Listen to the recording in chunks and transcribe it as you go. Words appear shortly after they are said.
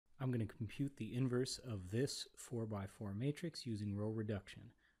I'm going to compute the inverse of this 4x4 matrix using row reduction.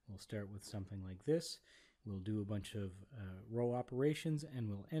 We'll start with something like this. We'll do a bunch of row operations and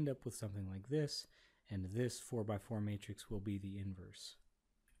we'll end up with something like this, and this 4x4 matrix will be the inverse.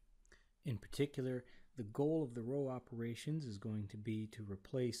 In particular, the goal of the row operations is going to be to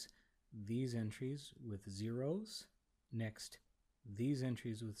replace these entries with zeros, next these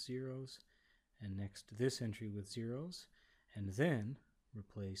entries with zeros, and next this entry with zeros, and then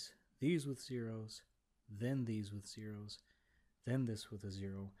replace these with zeros, then these with zeros, then this with a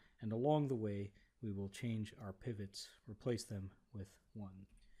zero, and along the way we will change our pivots, replace them with 1.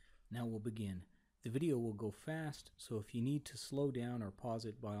 Now we'll begin. The video will go fast, so if you need to slow down or pause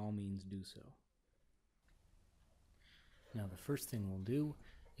it, by all means do so. Now the first thing we'll do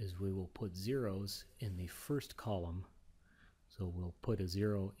is we will put zeros in the first column. So we'll put a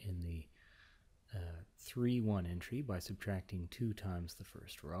 0 in the 3, 1 entry by subtracting 2 times the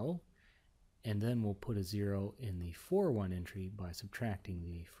first row, and then we'll put a 0 in the 4, 1 entry by subtracting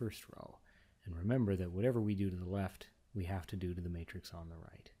the first row. And remember that whatever we do to the left, we have to do to the matrix on the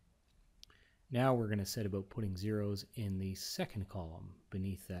right. Now we're going to set about putting zeros in the second column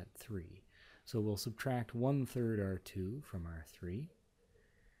beneath that 3. So we'll subtract 1/3 R2 from R3,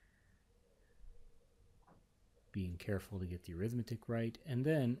 being careful to get the arithmetic right, and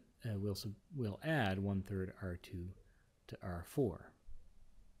then we'll add 1/3 R2 to R4.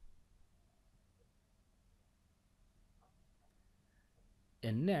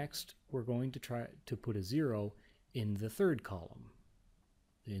 And next we're going to try to put a 0 in the third column,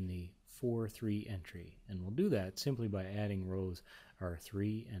 in the 4, 3 entry, and we'll do that simply by adding rows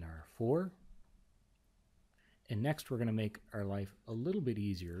R3 and R4. And next we're going to make our life a little bit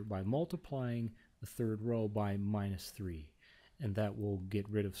easier by multiplying the third row by -3, and that will get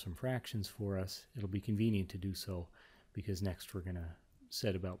rid of some fractions for us. It'll be convenient to do so because next we're going to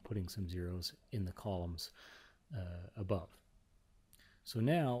set about putting some zeros in the columns above. So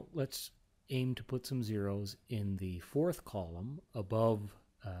now let's aim to put some zeros in the fourth column above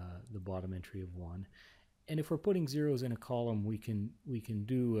the bottom entry of 1. And if we're putting zeros in a column, we can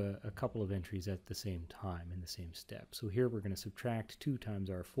do a couple of entries at the same time in the same step. So here we're going to subtract 2 times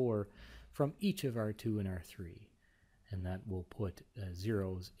R4 from each of R2 and R3, and that will put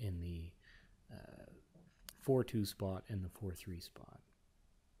zeros in the 4-2 spot and the 4-3 spot.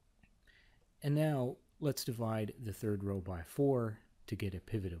 And now let's divide the third row by 4 to get a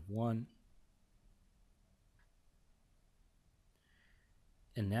pivot of 1.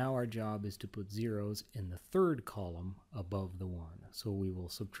 And now our job is to put zeros in the third column above the 1. So we will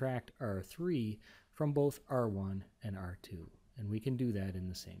subtract R3 from both R1 and R2. And we can do that in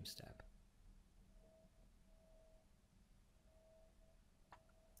the same step.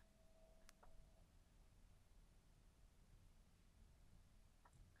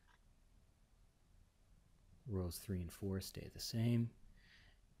 Rows 3 and 4 stay the same.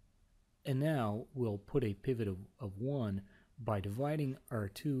 And now we'll put a pivot of 1 by dividing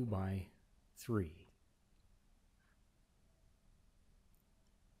R2 by 3.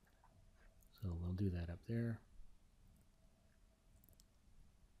 So we'll do that up there.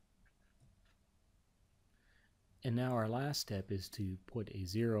 And now our last step is to put a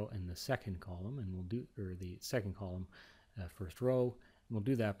 0 in the second column, and we'll do, or the second column, first row, and we'll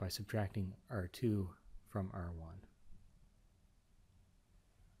do that by subtracting R2 from R1.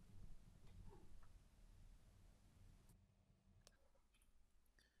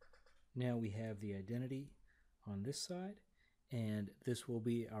 Now we have the identity on this side, and this will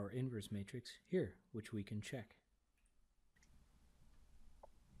be our inverse matrix here, which we can check.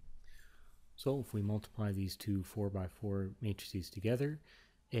 So if we multiply these two 4x4 matrices together,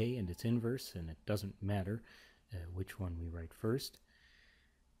 A and its inverse, and it doesn't matter which one we write first,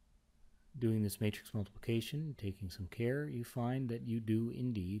 doing this matrix multiplication, taking some care, you find that you do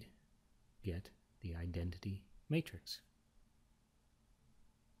indeed get the identity matrix.